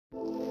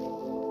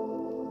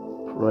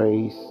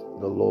Praise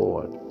the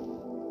Lord.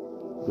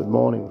 Good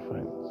morning,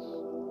 friends.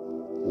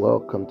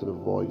 Welcome to the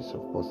Voice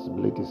of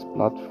Possibilities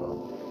platform.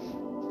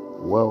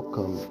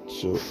 Welcome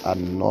to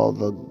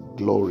another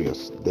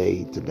glorious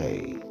day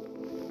today.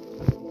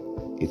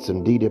 It's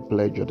indeed a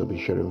pleasure to be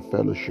sharing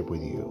fellowship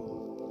with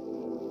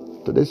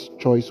you. Today's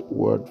choice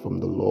word from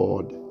the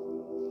Lord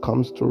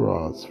comes to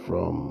us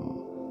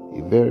from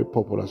a very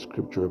popular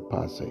scriptural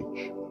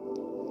passage.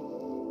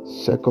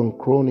 2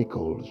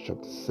 Chronicles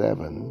chapter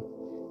 7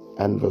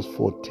 and verse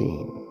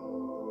 14.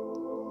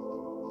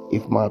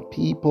 If my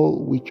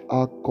people which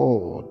are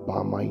called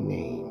by my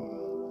name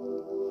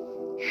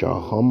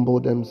shall humble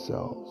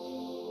themselves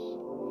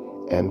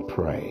and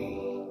pray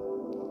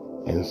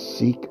and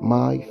seek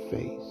my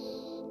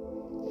face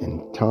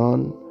and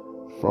turn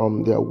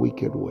from their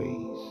wicked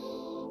ways,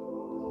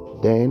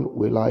 then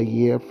will I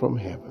hear from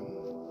heaven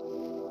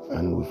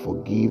and will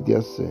forgive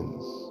their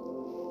sins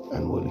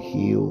and will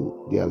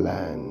heal their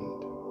land.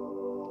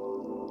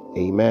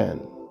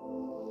 Amen.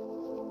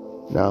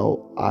 Now,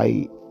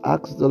 I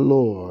asked the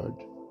Lord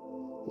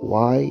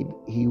why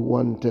He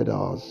wanted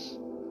us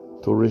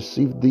to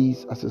receive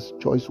this as His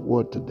choice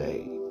word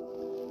today.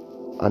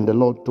 And the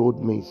Lord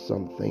told me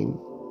something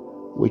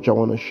which I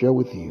want to share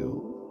with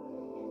you.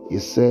 He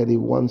said He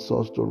wants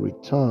us to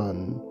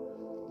return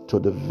to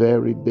the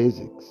very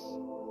basics,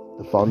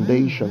 the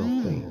foundation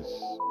of things.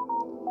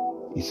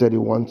 He said He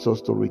wants us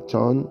to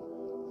return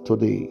to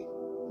the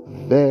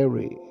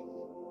very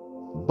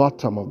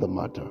bottom of the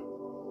matter.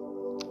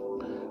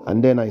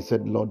 And then I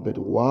said, Lord, but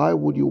why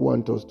would you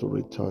want us to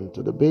return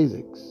to the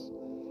basics?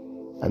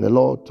 And the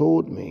Lord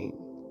told me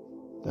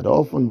that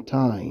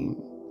oftentimes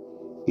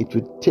it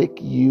would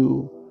take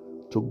you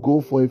to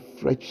go for a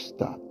fresh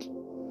start,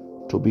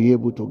 to be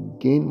able to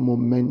gain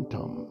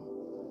momentum,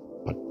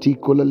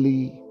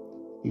 particularly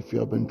if you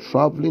have been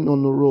traveling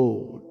on the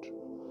road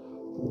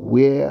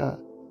where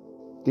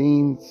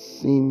things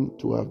seem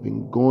to have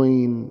been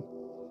going,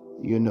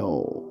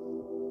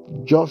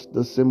 just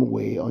the same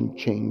way,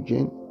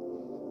 unchanging.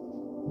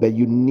 But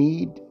you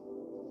need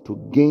to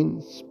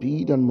gain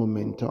speed and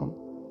momentum.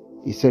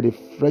 He said a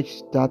fresh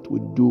start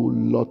will do a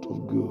lot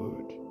of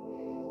good.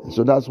 And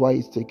so that's why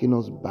He's taking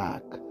us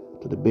back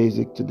to the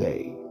basic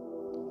today.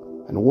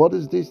 And what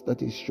is this that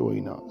He's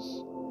showing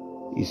us?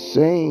 He's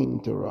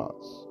saying to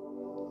us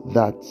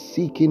that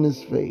seeking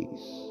His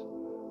face,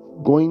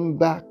 going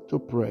back to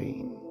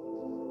praying,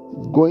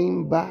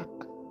 going back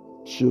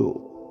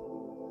to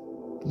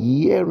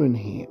hearing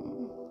Him,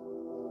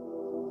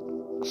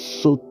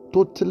 so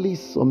totally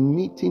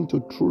submitting to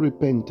true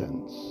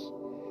repentance,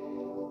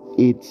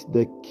 it's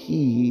the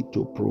key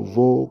to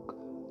provoke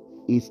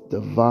His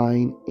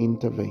divine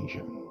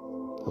intervention.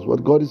 That's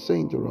what God is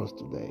saying to us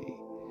today.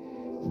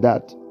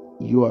 That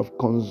you have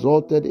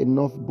consulted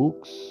enough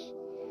books,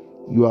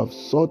 you have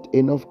sought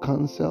enough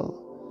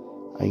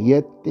counsel, and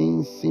yet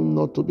things seem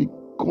not to be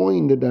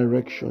going the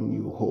direction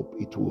you hope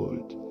it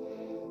would.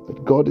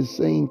 But God is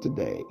saying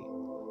today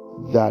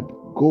that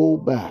go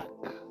back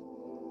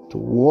to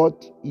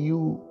what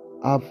you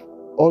have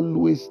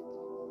always,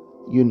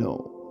 known,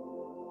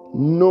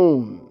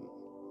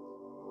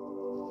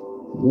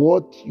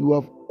 what you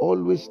have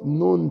always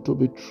known to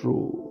be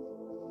true.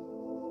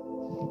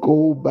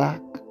 Go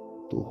back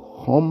to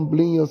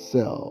humbling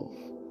yourself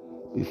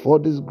before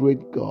this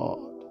great God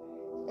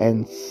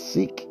and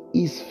seek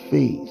His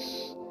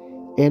face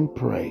and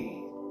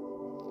pray.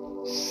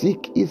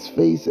 Seek His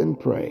face and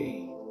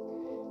pray.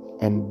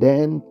 And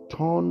then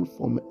turn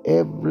from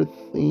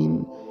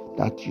everything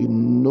that you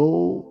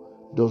know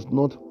does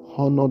not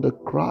honor the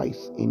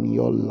Christ in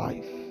your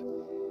life.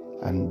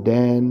 And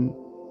then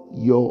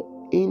your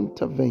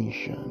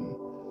intervention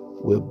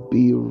will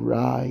be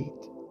right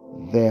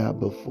there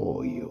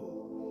before you.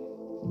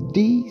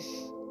 This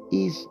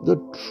is the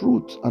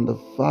truth and the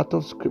fact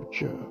of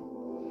Scripture.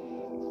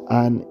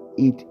 And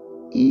it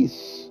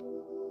is,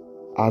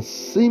 as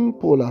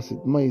simple as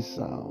it may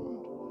sound,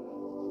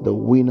 the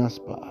winner's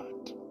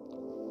part.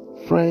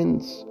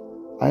 Friends,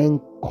 I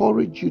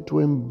encourage you to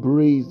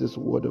embrace this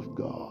word of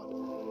God.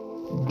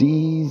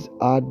 These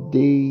are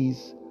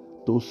days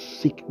to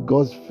seek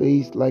God's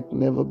face like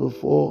never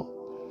before.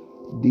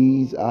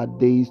 These are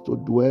days to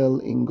dwell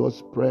in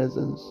God's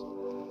presence.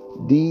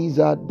 These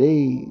are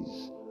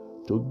days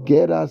to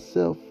get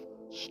ourselves,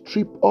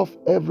 strip off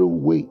every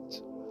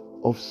weight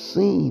of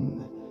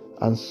sin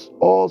and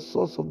all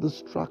sorts of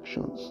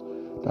distractions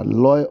that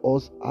lure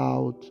us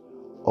out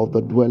of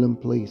the dwelling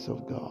place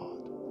of God.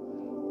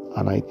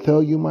 And I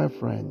tell you, my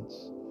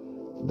friends,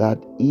 that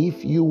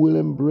if you will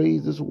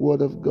embrace this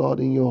word of God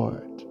in your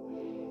heart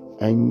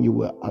and you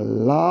will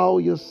allow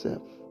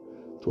yourself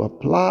to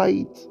apply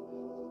it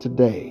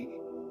today,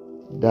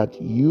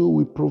 that you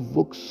will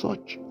provoke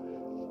such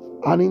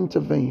an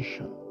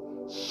intervention,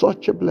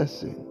 such a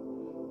blessing,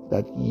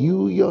 that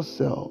you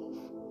yourself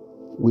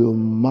will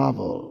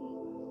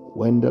marvel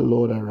when the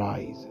Lord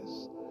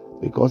arises.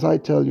 Because I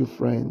tell you,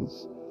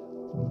 friends,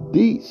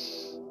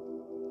 this,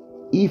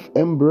 if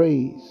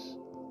embraced,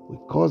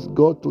 will cause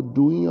God to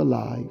do in your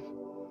life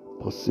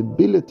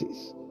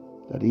possibilities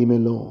that Him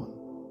alone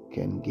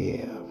can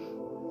give.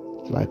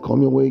 Till I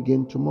come your way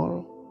again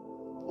tomorrow,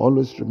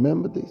 always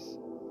remember this,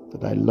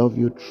 that I love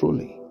you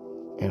truly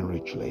and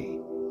richly.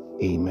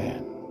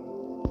 Amen.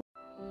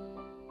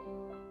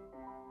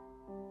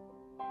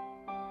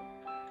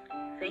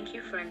 Thank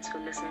you, friends, for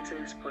listening to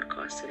this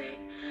podcast today.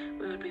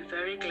 We would be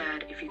very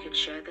glad if you could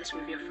share this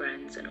with your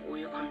friends and all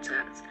your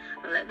contacts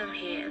and let them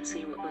hear and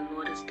see what the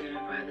Lord is doing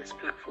via this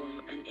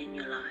platform and in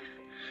your life.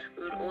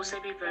 We would also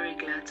be very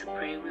glad to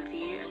pray with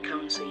you and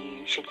counsel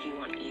you should you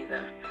want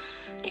either.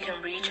 You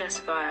can reach us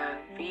via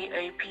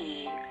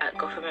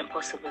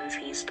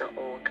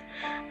vop@governmentpossibilities.org.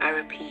 I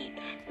repeat,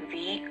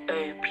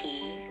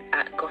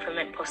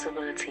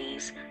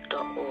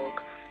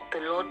 vop@governmentpossibilities.org. The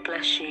Lord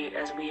bless you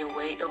as we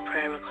await your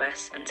prayer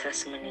requests and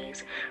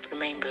testimonies.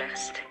 Remain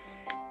blessed.